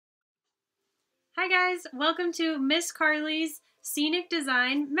Hi guys, welcome to Miss Carly's Scenic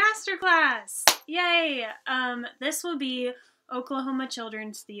Design Masterclass! Yay! This will be Oklahoma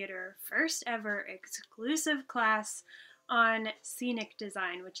Children's Theater first ever exclusive class on scenic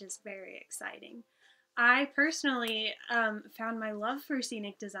design, which is very exciting. I personally found my love for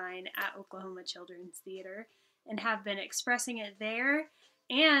scenic design at Oklahoma Children's Theater and have been expressing it there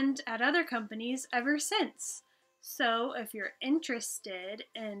and at other companies ever since. So if you're interested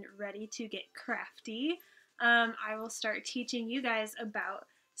and ready to get crafty, I will start teaching you guys about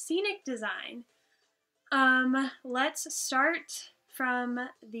scenic design. Let's start from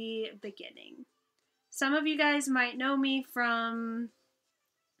the beginning. Some of you guys might know me from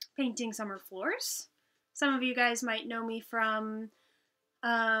painting summer floors. Some of you guys might know me from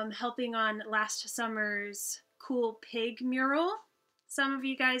helping on last summer's cool pig mural. Some of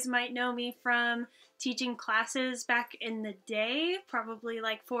you guys might know me from teaching classes back in the day, probably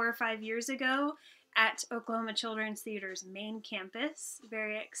like 4 or 5 years ago at Oklahoma Children's Theater's main campus.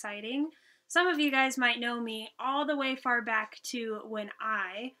 Very exciting. Some of you guys might know me all the way far back to when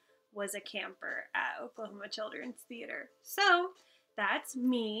I was a camper at Oklahoma Children's Theater. So that's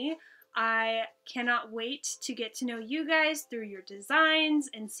me. I cannot wait to get to know you guys through your designs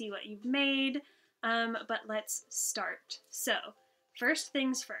and see what you've made. But let's start. So, first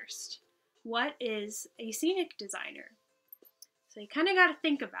things first, what is a scenic designer? So you kind of got to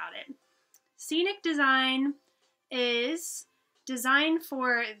think about it. Scenic design is design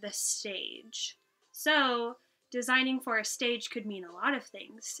for the stage. So designing for a stage could mean a lot of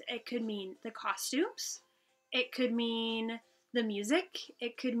things. It could mean the costumes. It could mean the music.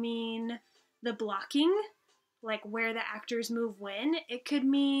 It could mean the blocking, like where the actors move when. It could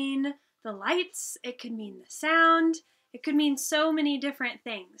mean the lights. It could mean the sound. It could mean so many different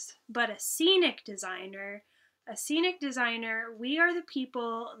things. But a scenic designer, we are the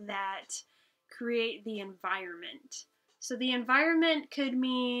people that create the environment. So the environment could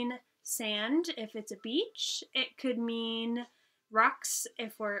mean sand if it's a beach. It could mean rocks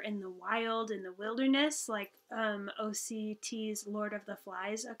if we're in the wild, in the wilderness, like OCT's Lord of the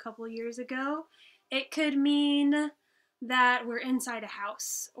Flies a couple years ago. It could mean that we're inside a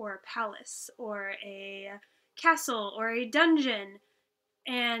house or a palace or a castle or a dungeon.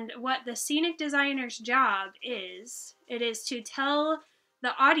 And what the scenic designer's job is, it is to tell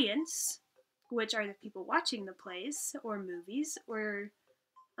the audience, which are the people watching the plays or movies or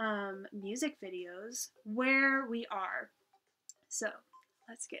music videos, where we are. So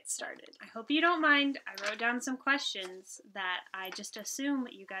let's get started. I hope you don't mind. I wrote down some questions that I just assume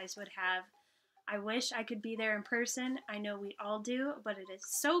you guys would have. I wish I could be there in person. I know we all do, but it is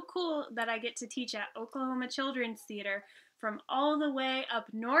so cool that I get to teach at Oklahoma Children's Theater from all the way up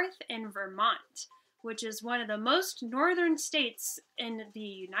north in Vermont, which is one of the most northern states in the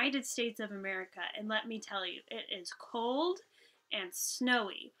United States of America. And let me tell you, it is cold and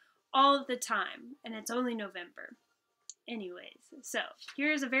snowy all of the time, and it's only November. Anyways, so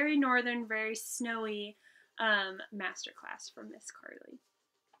here's a very northern, very snowy masterclass from Miss Carly.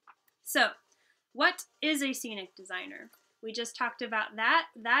 So, what is a scenic designer? We just talked about that.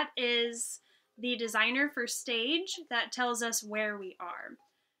 That is the designer for stage that tells us where we are.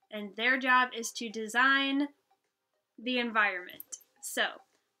 And their job is to design the environment. So,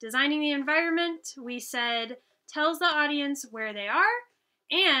 designing the environment, we said, tells the audience where they are,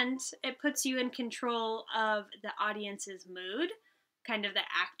 and it puts you in control of the audience's mood, kind of the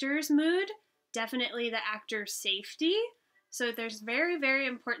actor's mood, definitely the actor's safety. So there's very, very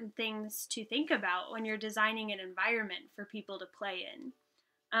important things to think about when you're designing an environment for people to play in.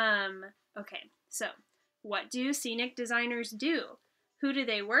 Okay, so what do scenic designers do? Who do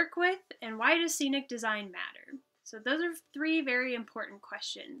they work with? And why does scenic design matter? So those are 3 very important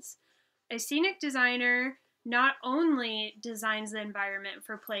questions. A scenic designer not only designs the environment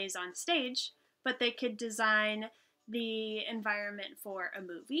for plays on stage, but they could design the environment for a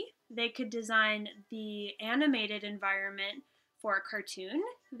movie. They could design the animated environment for a cartoon.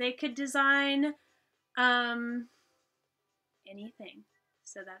 They could design anything.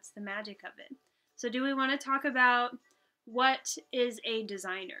 So that's the magic of it. So do we want to talk about what is a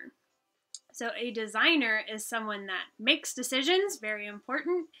designer? So a designer is someone that makes decisions, very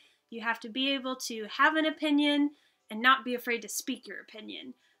important. You have to be able to have an opinion and not be afraid to speak your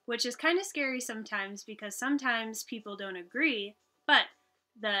opinion, which is kind of scary sometimes because sometimes people don't agree, but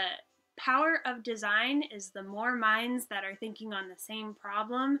the power of design is the more minds that are thinking on the same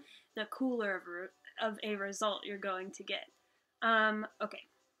problem, the cooler of a result you're going to get. Okay,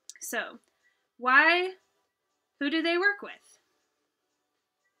 so who do they work with?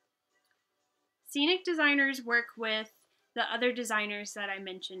 Scenic designers work with the other designers that I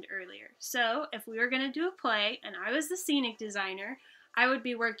mentioned earlier. So if we were going to do a play and I was the scenic designer, I would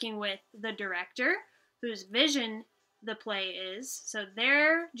be working with the director, whose vision the play is. So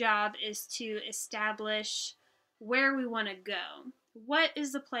their job is to establish where we want to go. What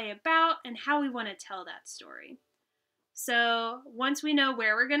is the play about and how we want to tell that story. So once we know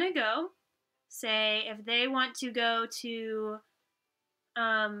where we're going to go, say if they want to go to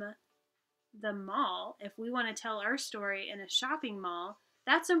the mall, if we want to tell our story in a shopping mall,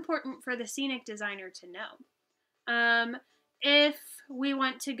 that's important for the scenic designer to know. If we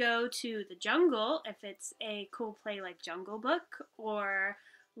want to go to the jungle, if it's a cool play like Jungle Book or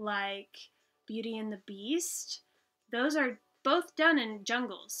like Beauty and the Beast, those are both done in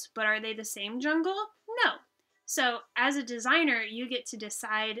jungles, but are they the same jungle? No. So as a designer, you get to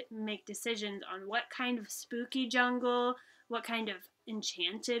decide, make decisions on what kind of spooky jungle, what kind of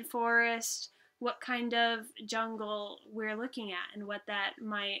enchanted forest, what kind of jungle we're looking at, and what that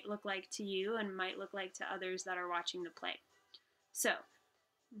might look like to you and might look like to others that are watching the play. So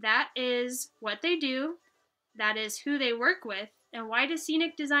that is what they do, that is who they work with, and why does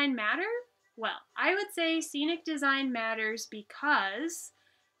scenic design matter? Well, I would say scenic design matters because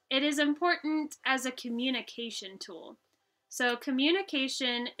it is important as a communication tool. So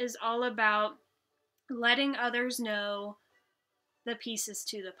communication is all about letting others know the pieces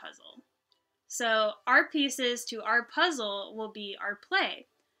to the puzzle. So our pieces to our puzzle will be our play.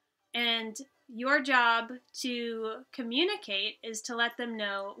 And your job to communicate is to let them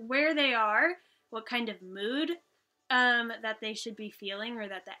know where they are, what kind of mood that they should be feeling or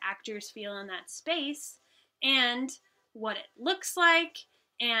that the actors feel in that space, and what it looks like,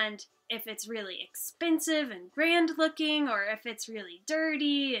 and if it's really expensive and grand looking, or if it's really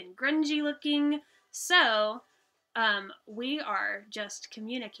dirty and grungy looking. So we are just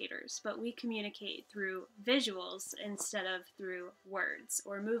communicators, but we communicate through visuals instead of through words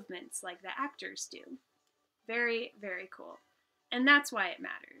or movements like the actors do. Very, very cool. And that's why it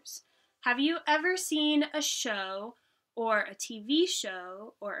matters. Have you ever seen a show or a TV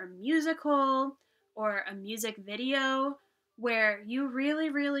show or a musical or a music video where you really,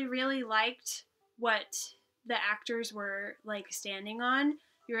 really, really liked what the actors were like standing on?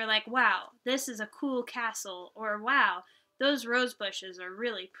 You were like, wow, this is a cool castle, or wow, those rose bushes are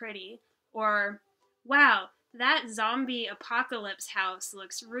really pretty, or wow, that zombie apocalypse house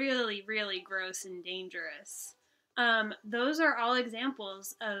looks really, really gross and dangerous. Those are all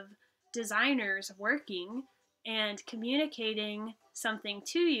examples of designers working and communicating something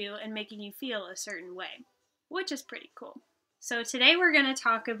to you and making you feel a certain way, which is pretty cool. So today we're going to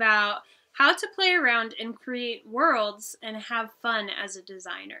talk about how to play around and create worlds and have fun as a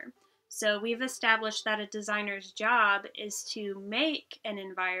designer. So we've established that a designer's job is to make an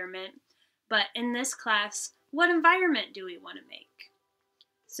environment, but in this class, what environment do we want to make?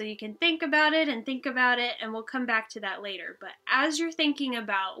 So you can think about it, and we'll come back to that later. But as you're thinking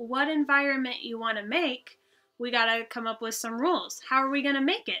about what environment you want to make, we got to come up with some rules. How are we going to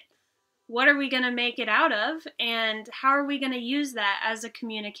make it? What are we going to make it out of? And how are we going to use that as a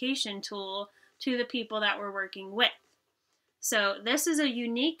communication tool to the people that we're working with? So this is a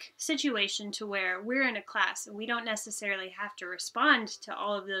unique situation to where we're in a class and we don't necessarily have to respond to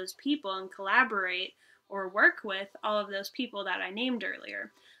all of those people and collaborate or work with all of those people that I named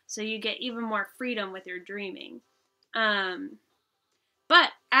earlier. So you get even more freedom with your dreaming. But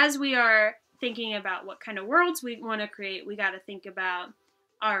as we are thinking about what kind of worlds we want to create, we got to think about,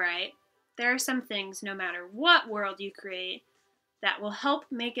 all right, there are some things, no matter what world you create, that will help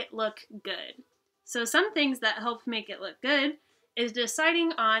make it look good. So some things that help make it look good is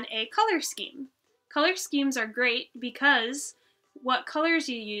deciding on a color scheme. Color schemes are great because what colors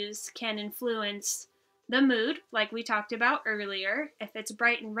you use can influence the mood, like we talked about earlier. If it's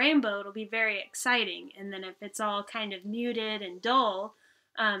bright and rainbow, it'll be very exciting. And then if it's all kind of muted and dull,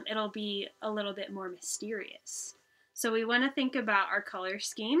 it'll be a little bit more mysterious. So we want to think about our color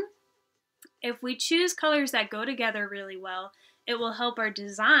scheme. If we choose colors that go together really well, it will help our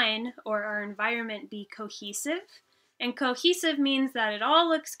design or our environment be cohesive. And cohesive means that it all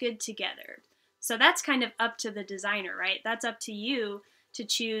looks good together. So that's kind of up to the designer, right? That's up to you to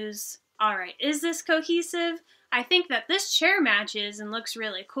choose, all right, is this cohesive? I think that this chair matches and looks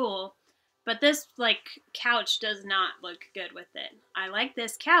really cool, but this couch does not look good with it. I like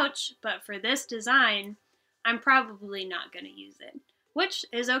this couch, but for this design, I'm probably not going to use it. Which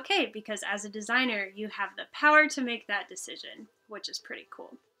is okay, because as a designer, you have the power to make that decision, which is pretty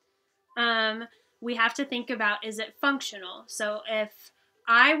cool. We have to think about, is it functional? So if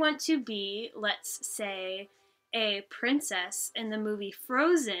I want to be, let's say, a princess in the movie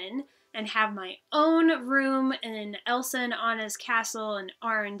Frozen, and have my own room in Elsa and Anna's castle in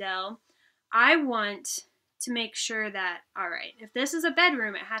Arendelle, I want to make sure that, all right, if this is a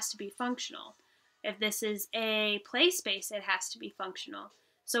bedroom, it has to be functional. If this is a play space, it has to be functional.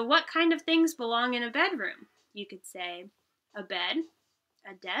 So what kind of things belong in a bedroom? You could say a bed,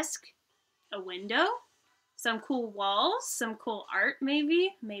 a desk, a window, some cool walls, some cool art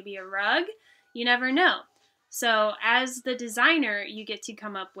maybe a rug. You never know. So as the designer, you get to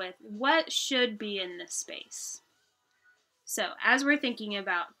come up with what should be in this space. So as we're thinking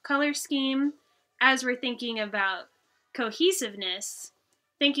about color scheme, as we're thinking about cohesiveness,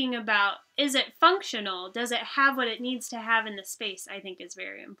 thinking about, is it functional? Does it have what it needs to have in the space? I think is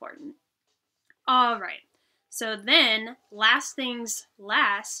very important. All right. So then, last things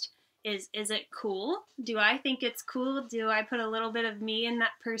last is it cool? Do I think it's cool? Do I put a little bit of me in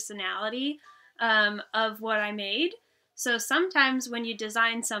that personality of what I made? So sometimes when you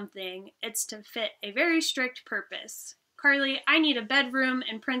design something, it's to fit a very strict purpose. Carly, I need a bedroom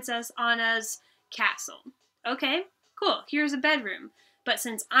in Princess Anna's castle. Okay, cool, here's a bedroom. But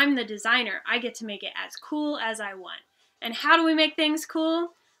since I'm the designer, I get to make it as cool as I want. And how do we make things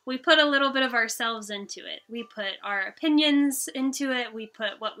cool? We put a little bit of ourselves into it. We put our opinions into it. We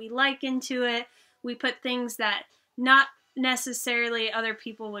put what we like into it. We put things that not necessarily other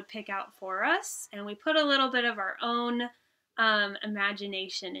people would pick out for us. And we put a little bit of our own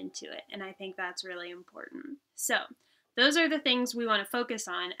imagination into it. And I think that's really important. So those are the things we want to focus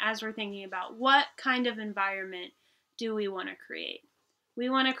on as we're thinking about what kind of environment do we want to create. We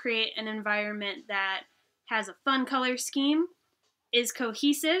want to create an environment that has a fun color scheme, is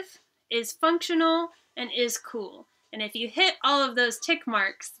cohesive, is functional, and is cool. And if you hit all of those tick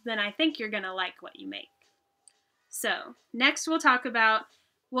marks, then I think you're going to like what you make. So next we'll talk about,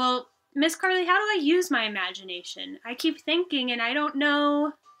 well, Miss Carly, how do I use my imagination? I keep thinking and I don't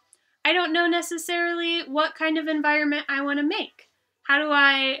know necessarily what kind of environment I want to make. How do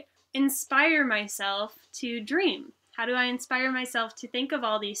I inspire myself to dream? How do I inspire myself to think of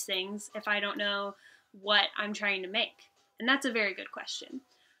all these things if I don't know what I'm trying to make? And that's a very good question.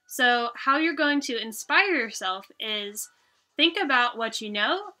 So how you're going to inspire yourself is think about what you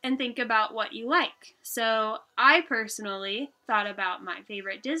know and think about what you like. So I personally thought about my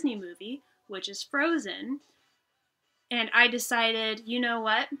favorite Disney movie, which is Frozen. And I decided, you know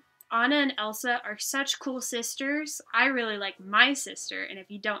what? Anna and Elsa are such cool sisters. I really like my sister. And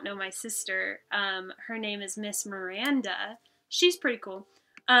if you don't know my sister, her name is Miss Miranda. She's pretty cool.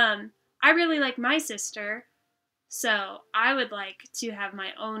 I really like my sister. So I would like to have my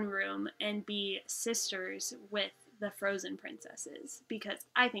own room and be sisters with the Frozen princesses because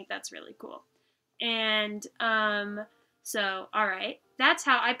I think that's really cool. And so, all right, that's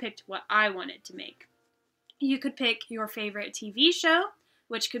how I picked what I wanted to make. You could pick your favorite TV show,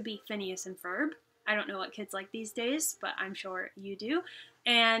 which could be Phineas and Ferb. I don't know what kids like these days, but I'm sure you do.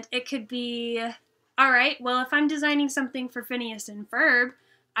 And it could be, all right, well, if I'm designing something for Phineas and Ferb,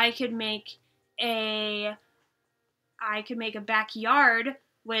 I could make a backyard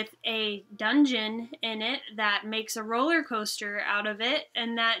with a dungeon in it that makes a roller coaster out of it,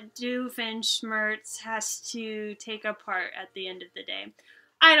 and that Doofenshmirtz has to take apart at the end of the day.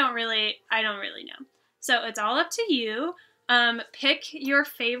 I don't really know. So it's all up to you. Pick your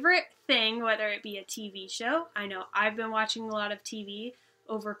favorite thing, whether it be a TV show. I know I've been watching a lot of TV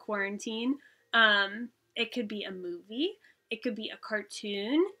over quarantine. It could be a movie. It could be a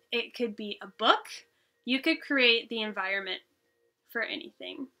cartoon. It could be a book. You could create the environment for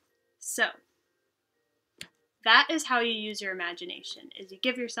anything. So that is how you use your imagination, is you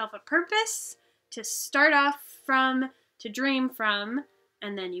give yourself a purpose to start off from, to dream from,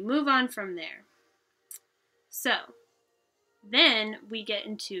 and then you move on from there. So then we get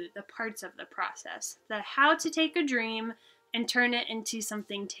into the parts of the process, the how to take a dream and turn it into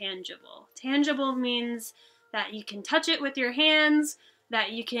something tangible. Tangible means that you can touch it with your hands,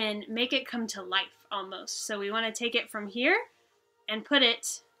 that you can make it come to life almost. So we want to take it from here and put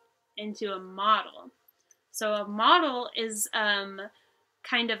it into a model. So a model is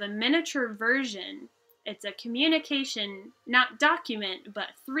kind of a miniature version. It's a communication, not document, but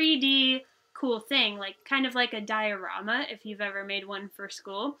 3D cool thing, like kind of like a diorama if you've ever made one for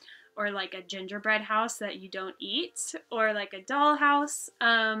school, or like a gingerbread house that you don't eat, or like a doll house.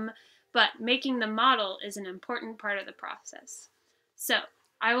 But making the model is an important part of the process. So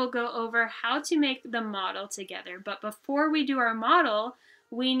I will go over how to make the model together, but before we do our model,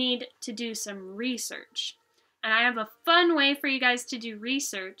 we need to do some research. And I have a fun way for you guys to do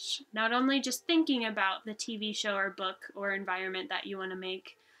research, not only just thinking about the TV show or book or environment that you want to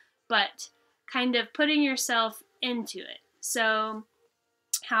make, but kind of putting yourself into it. So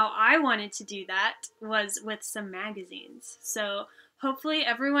how I wanted to do that was with some magazines. So hopefully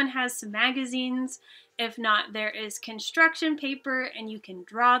everyone has some magazines. If not, there is construction paper, and you can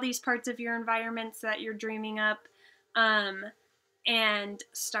draw these parts of your environments that you're dreaming up, and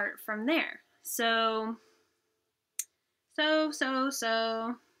start from there. So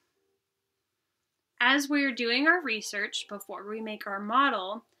as we're doing our research before we make our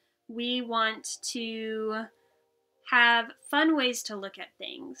model, we want to have fun ways to look at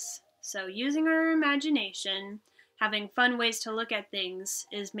things. So using our imagination, having fun ways to look at things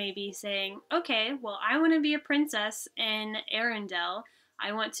is maybe saying, okay, well, I want to be a princess in Arendelle.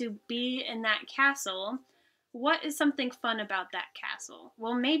 I want to be in that castle. What is something fun about that castle?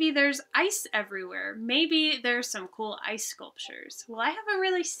 Well, maybe there's ice everywhere. Maybe there's some cool ice sculptures. Well, I haven't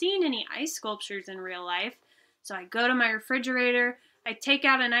really seen any ice sculptures in real life. So I go to my refrigerator, I take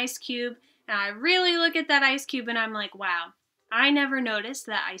out an ice cube, and I really look at that ice cube and I'm like, wow, I never noticed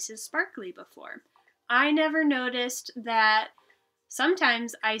that ice is sparkly before. I never noticed that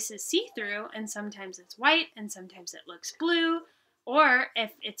sometimes ice is see-through and sometimes it's white and sometimes it looks blue. Or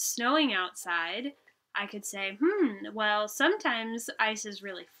if it's snowing outside, I could say, well, sometimes ice is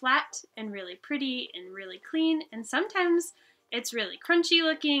really flat and really pretty and really clean, and sometimes it's really crunchy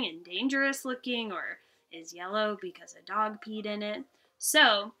looking and dangerous looking, or is yellow because a dog peed in it.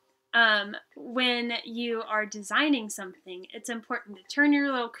 So when you are designing something, it's important to turn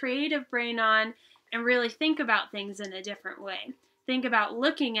your little creative brain on and really think about things in a different way. Think about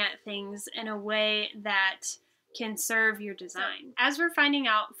looking at things in a way that can serve your design. As we're finding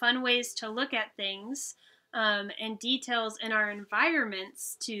out fun ways to look at things and details in our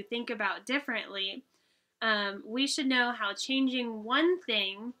environments to think about differently, we should know how changing one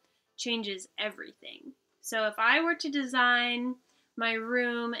thing changes everything. So if I were to design my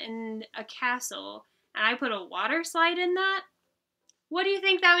room in a castle and I put a water slide in that, what do you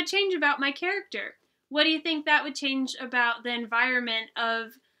think that would change about my character? What do you think that would change about the environment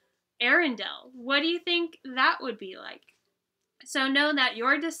of Arendelle? What do you think that would be like? So know that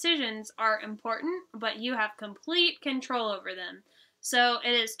your decisions are important, but you have complete control over them. So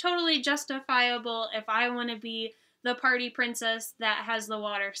it is totally justifiable if I want to be the party princess that has the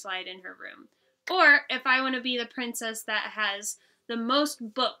water slide in her room. Or if I want to be the princess that has the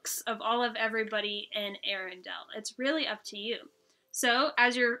most books of all of everybody in Arendelle. It's really up to you. So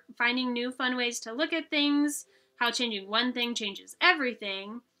as you're finding new fun ways to look at things, how changing one thing changes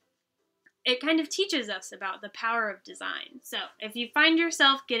everything, it kind of teaches us about the power of design. So if you find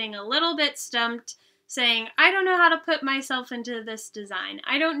yourself getting a little bit stumped, saying, I don't know how to put myself into this design,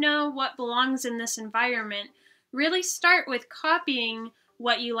 I don't know what belongs in this environment, really start with copying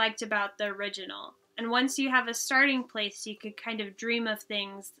what you liked about the original. And once you have a starting place, you could kind of dream of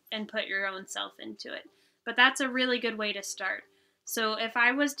things and put your own self into it. But that's a really good way to start. So if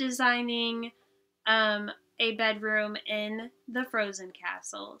I was designing a bedroom in the Frozen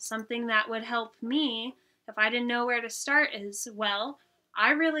Castle, something that would help me if I didn't know where to start is, well,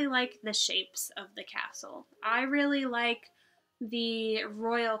 I really like the shapes of the castle. I really like the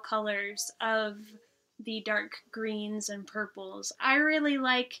royal colors of the dark greens and purples. I really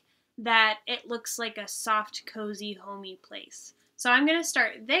like that it looks like a soft, cozy, homey place. So I'm going to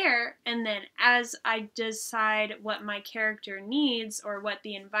start there, and then as I decide what my character needs or what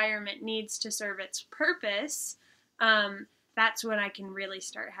the environment needs to serve its purpose, that's when I can really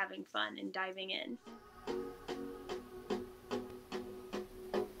start having fun and diving in.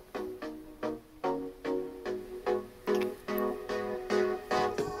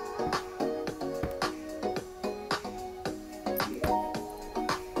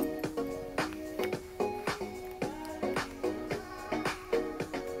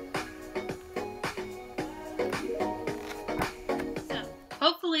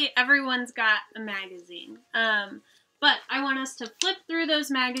 Hopefully everyone's got a magazine, but I want us to flip through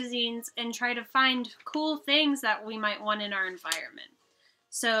those magazines and try to find cool things that we might want in our environment.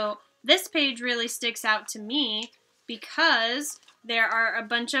 So this page really sticks out to me because there are a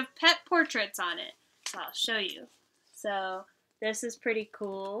bunch of pet portraits on it. So I'll show you. So this is pretty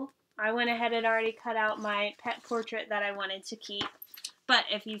cool. I went ahead and already cut out my pet portrait that I wanted to keep. But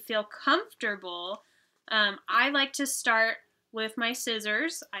if you feel comfortable, I like to start with my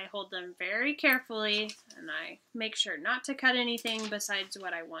scissors. I hold them very carefully and I make sure not to cut anything besides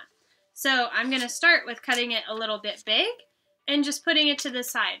what I want. So I'm going to start with cutting it a little bit big and just putting it to the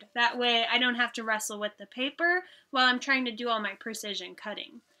side. That way I don't have to wrestle with the paper while I'm trying to do all my precision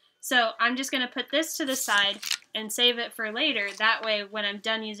cutting. So I'm just going to put this to the side and save it for later. That way when I'm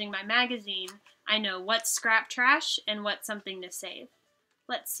done using my magazine, I know what's scrap trash and what's something to save.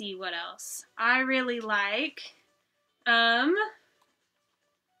 Let's see what else. I really like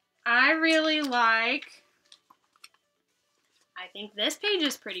I really like, I think this page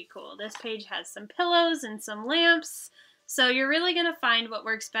is pretty cool. This page has some pillows and some lamps, so you're really going to find what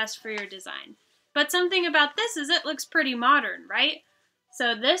works best for your design. But something about this is it looks pretty modern, right?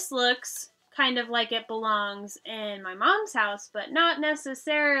 So this looks kind of like it belongs in my mom's house, but not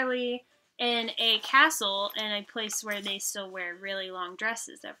necessarily in a castle in a place where they still wear really long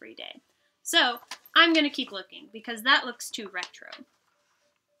dresses every day. So I'm going to keep looking because that looks too retro.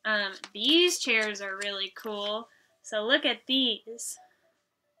 These chairs are really cool. So look at these.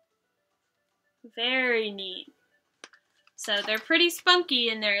 Very neat. So they're pretty spunky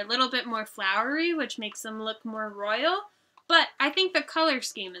and they're a little bit more flowery, which makes them look more royal. But I think the color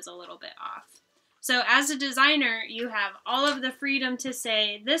scheme is a little bit off. So as a designer, you have all of the freedom to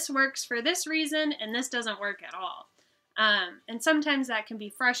say, this works for this reason and this doesn't work at all. And sometimes that can be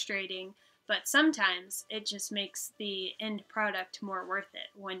frustrating, but sometimes it just makes the end product more worth it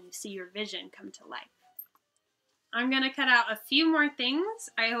when you see your vision come to life. I'm going to cut out a few more things.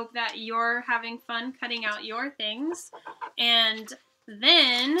 I hope that you're having fun cutting out your things. And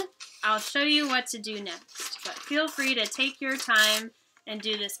then I'll show you what to do next. But feel free to take your time and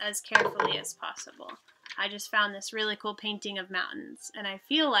do this as carefully as possible. I just found this really cool painting of mountains. And I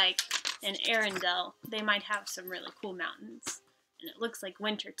feel like in Arendelle, they might have some really cool mountains. And it looks like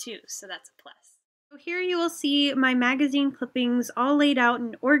winter too, so that's a plus. So here you will see my magazine clippings all laid out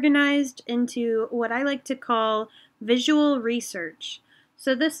and organized into what I like to call visual research.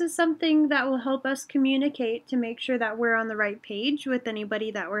 So this is something that will help us communicate to make sure that we're on the right page with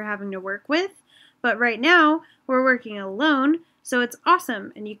anybody that we're having to work with. But right now, we're working alone, so it's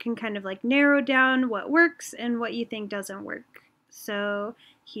awesome, and you can kind of like narrow down what works and what you think doesn't work. So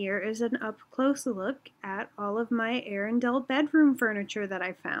here is an up-close look at all of my Arendelle bedroom furniture that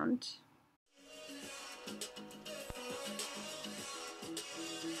I found.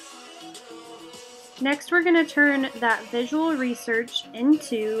 Next, we're going to turn that visual research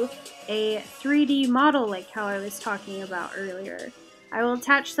into a 3D model like how I was talking about earlier. I will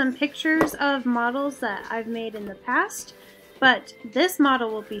attach some pictures of models that I've made in the past, but this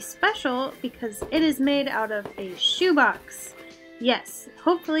model will be special because it is made out of a shoebox. Yes,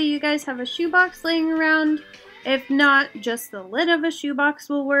 hopefully you guys have a shoebox laying around. If not, just the lid of a shoebox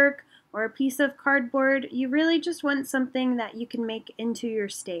will work, or a piece of cardboard. You really just want something that you can make into your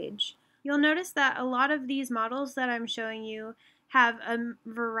stage. You'll notice that a lot of these models that I'm showing you have a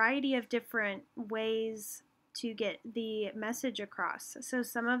variety of different ways to get the message across. So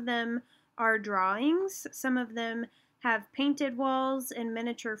some of them are drawings, some of them have painted walls and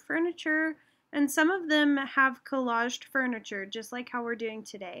miniature furniture, and some of them have collaged furniture, just like how we're doing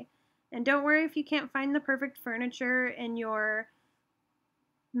today. And don't worry if you can't find the perfect furniture in your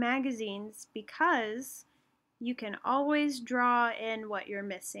magazines, because you can always draw in what you're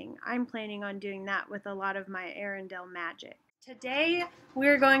missing. I'm planning on doing that with a lot of my Arendelle magic. Today,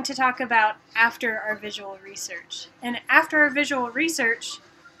 we're going to talk about after our visual research. And after our visual research,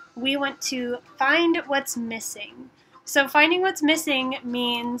 we want to find what's missing. So finding what's missing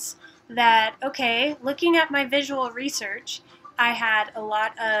means that, okay, looking at my visual research, I had a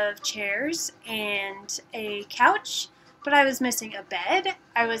lot of chairs and a couch, but I was missing a bed,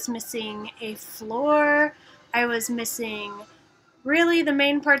 I was missing a floor, I was missing really the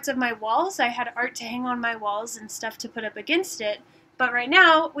main parts of my walls. I had art to hang on my walls and stuff to put up against it, but right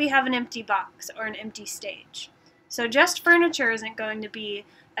now we have an empty box or an empty stage. So just furniture isn't going to be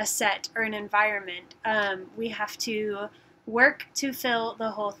a set or an environment. We have to work to fill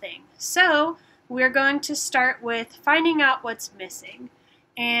the whole thing. So we're going to start with finding out what's missing.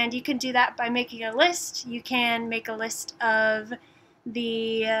 And you can do that by making a list. You can make a list of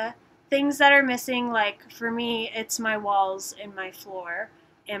the things that are missing, like for me, it's my walls and my floor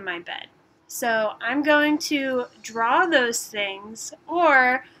and my bed. So I'm going to draw those things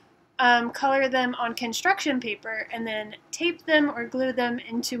or color them on construction paper and then tape them or glue them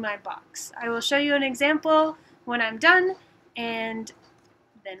into my box. I will show you an example when I'm done, and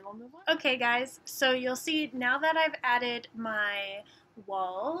then we'll move on. Okay guys, so you'll see now that I've added my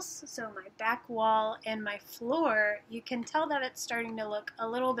walls, so my back wall and my floor, you can tell that it's starting to look a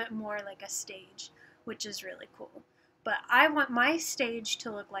little bit more like a stage, which is really cool. But I want my stage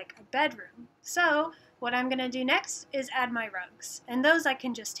to look like a bedroom. So what I'm going to do next is add my rugs, and those I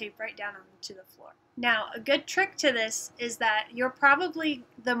can just tape right down onto the floor. Now, a good trick to this is that you're probably,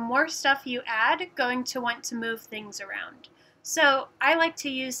 the more stuff you add, going to want to move things around. So I like to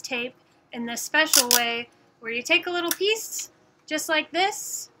use tape in this special way where you take a little piece, just like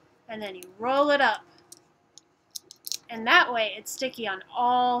this, and then you roll it up. And that way it's sticky on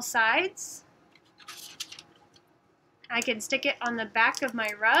all sides. I can stick it on the back of my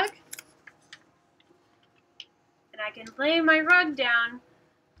rug, and I can lay my rug down,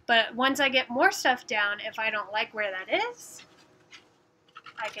 but once I get more stuff down, if I don't like where that is,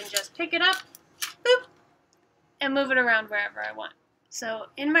 I can just pick it up, boop, and move it around wherever I want. So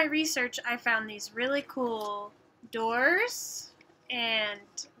in my research, I found these really cool doors and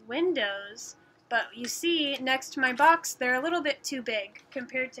windows, but you see next to my box, they're a little bit too big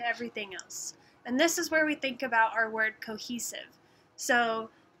compared to everything else. And this is where we think about our word cohesive.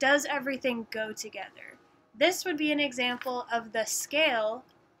 So does everything go together? This would be an example of the scale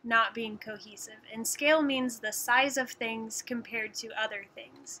not being cohesive. And scale means the size of things compared to other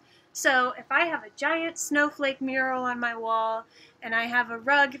things. So if I have a giant snowflake mural on my wall and I have a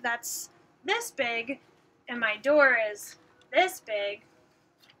rug that's this big and my door is this big,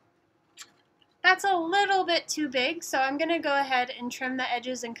 that's a little bit too big, so I'm going to go ahead and trim the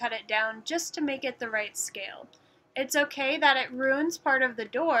edges and cut it down just to make it the right scale. It's okay that it ruins part of the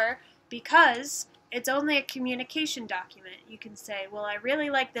door because it's only a communication document. You can say, well, I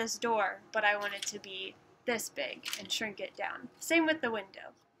really like this door, but I want it to be this big, and shrink it down. Same with the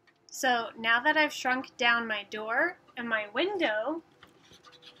window. So now that I've shrunk down my door and my window,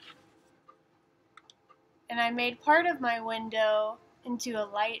 and I made part of my window into a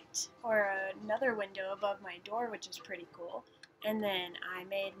light or another window above my door, which is pretty cool. And then I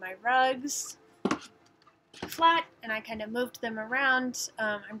made my rugs flat and I kind of moved them around.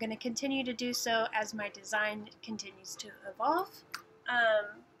 I'm going to continue to do so as my design continues to evolve.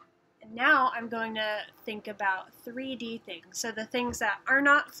 And now I'm going to think about 3D things, so the things that are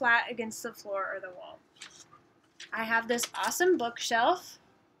not flat against the floor or the wall. I have this awesome bookshelf.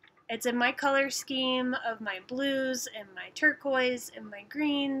 It's in my color scheme of my blues and my turquoise and my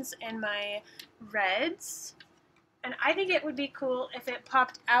greens and my reds. And I think it would be cool if it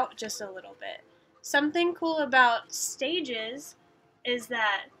popped out just a little bit. Something cool about stages is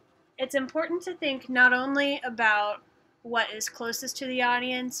that it's important to think not only about what is closest to the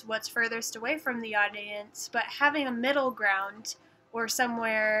audience, what's furthest away from the audience, but having a middle ground or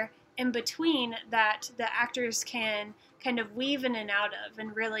somewhere in between that the actors can kind of weave in and out of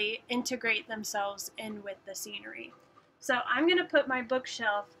and really integrate themselves in with the scenery. So I'm going to put my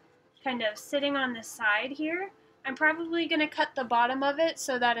bookshelf kind of sitting on the side here. I'm probably going to cut the bottom of it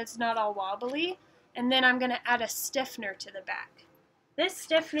so that it's not all wobbly, and then I'm going to add a stiffener to the back. This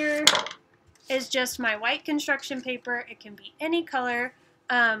stiffener is just my white construction paper. It can be any color,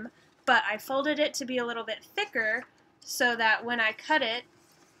 but I folded it to be a little bit thicker so that when I cut it,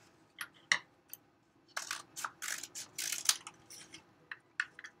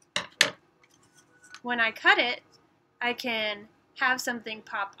 I can have something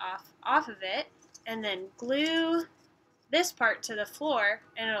pop off of it and then glue this part to the floor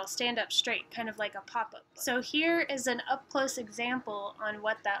and it'll stand up straight, kind of like a pop-up. So here is an up-close example on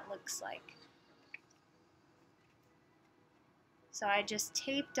what that looks like. So I just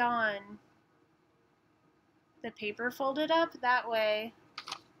taped on the paper folded up, that way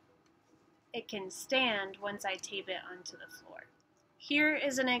it can stand once I tape it onto the floor. Here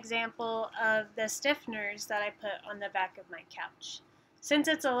is an example of the stiffeners that I put on the back of my couch. Since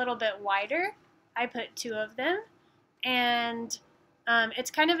it's a little bit wider, I put 2 of them, and it's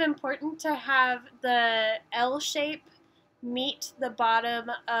kind of important to have the L shape meet the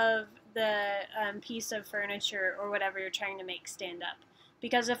bottom of the piece of furniture or whatever you're trying to make stand up.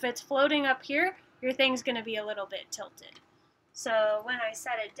 Because if it's floating up here, your thing's going to be a little bit tilted. So when I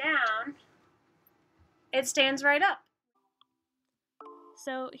set it down, it stands right up.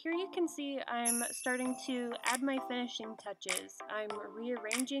 So here you can see I'm starting to add my finishing touches. I'm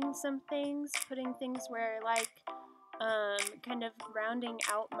rearranging some things, putting things where I like, kind of rounding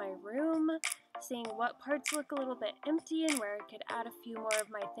out my room, seeing what parts look a little bit empty and where I could add a few more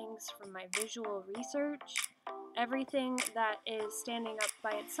of my things from my visual research. Everything that is standing up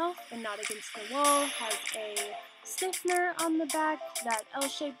by itself and not against the wall has a stiffener on the back, that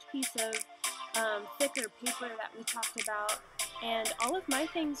L-shaped piece of thicker paper that we talked about, and all of my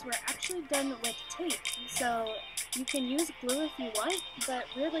things were actually done with tape, so you can use glue if you want, but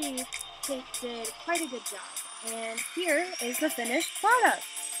really tape did quite a good job. And here is the finished product.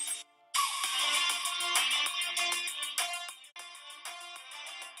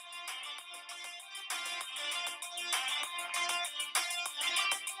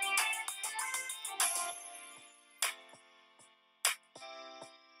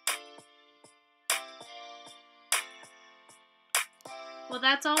 Well,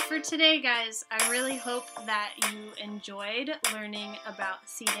 that's all for today, guys. I really hope that you enjoyed learning about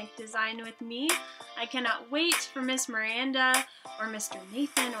scenic design with me. I cannot wait for Miss Miranda or Mr.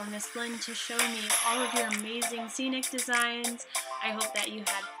 Nathan or Miss Lynn to show me all of your amazing scenic designs. I hope that you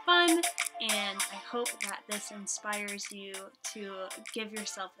had fun, and I hope that this inspires you to give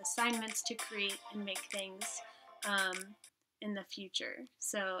yourself assignments to create and make things in the future.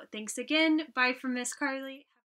 So thanks again. Bye from Miss Carly.